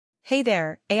Hey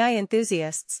there, AI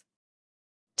enthusiasts.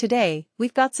 Today,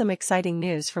 we've got some exciting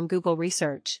news from Google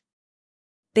Research.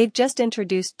 They've just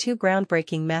introduced two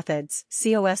groundbreaking methods,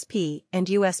 COSP and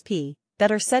USP, that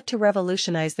are set to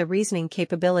revolutionize the reasoning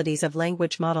capabilities of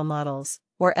language models,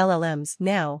 or LLMs.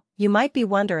 Now, you might be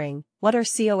wondering, what are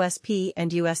COSP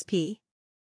and USP?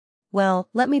 Well,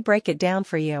 let me break it down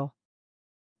for you.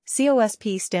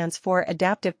 COSP stands for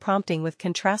Adaptive Prompting with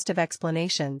Contrastive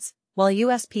Explanations, while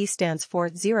USP stands for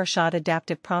Zero-Shot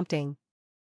Adaptive Prompting.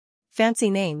 Fancy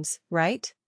names,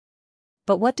 right?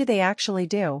 But what do they actually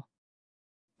do?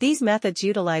 These methods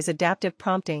utilize adaptive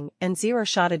prompting and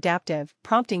zero-shot adaptive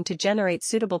prompting to generate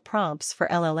suitable prompts for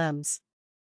LLMs.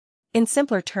 In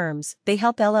simpler terms, they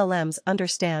help LLMs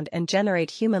understand and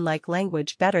generate human-like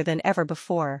language better than ever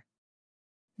before.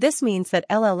 This means that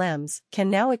LLMs can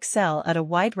now excel at a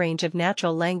wide range of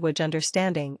natural language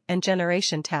understanding and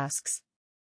generation tasks.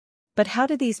 But how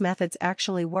do these methods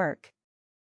actually work?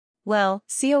 Well,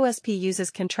 COSP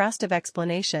uses contrastive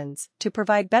explanations to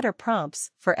provide better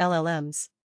prompts for LLMs.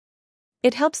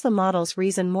 It helps the models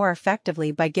reason more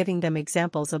effectively by giving them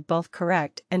examples of both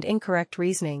correct and incorrect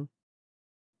reasoning.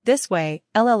 This way,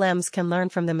 LLMs can learn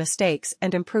from the mistakes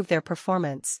and improve their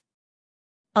performance.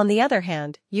 On the other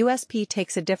hand, USP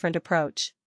takes a different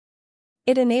approach.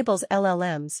 It enables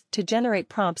LLMs to generate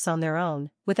prompts on their own,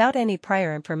 without any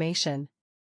prior information.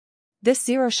 This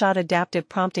zero-shot adaptive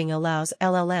prompting allows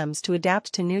LLMs to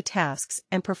adapt to new tasks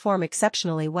and perform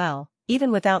exceptionally well,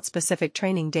 even without specific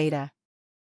training data.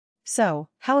 So,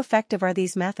 how effective are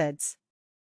these methods?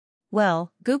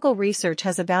 Well, Google Research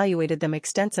has evaluated them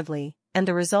extensively, and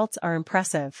the results are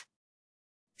impressive.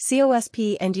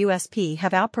 COSP and USP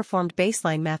have outperformed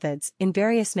baseline methods in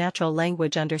various natural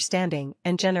language understanding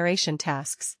and generation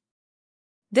tasks.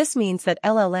 This means that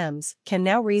LLMs can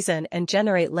now reason and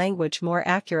generate language more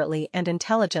accurately and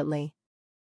intelligently.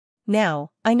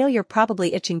 Now, I know you're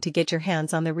probably itching to get your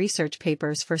hands on the research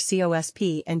papers for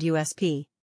COSP and USP.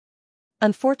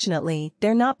 Unfortunately,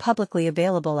 they're not publicly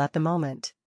available at the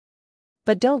moment.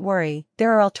 But don't worry,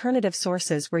 there are alternative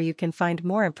sources where you can find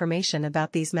more information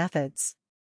about these methods.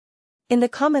 In the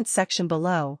comments section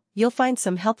below, you'll find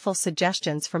some helpful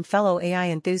suggestions from fellow AI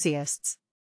enthusiasts.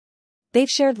 They've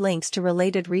shared links to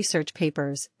related research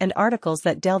papers and articles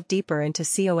that delve deeper into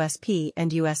COSP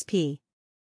and USP.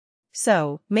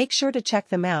 So, make sure to check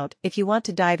them out if you want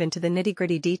to dive into the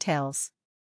nitty-gritty details.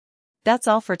 That's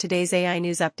all for today's AI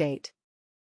News Update.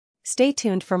 Stay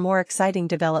tuned for more exciting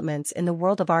developments in the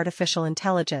world of artificial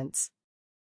intelligence.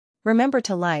 Remember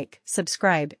to like,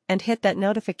 subscribe, and hit that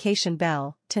notification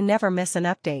bell to never miss an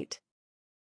update.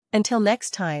 Until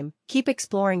next time, keep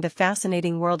exploring the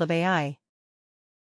fascinating world of AI.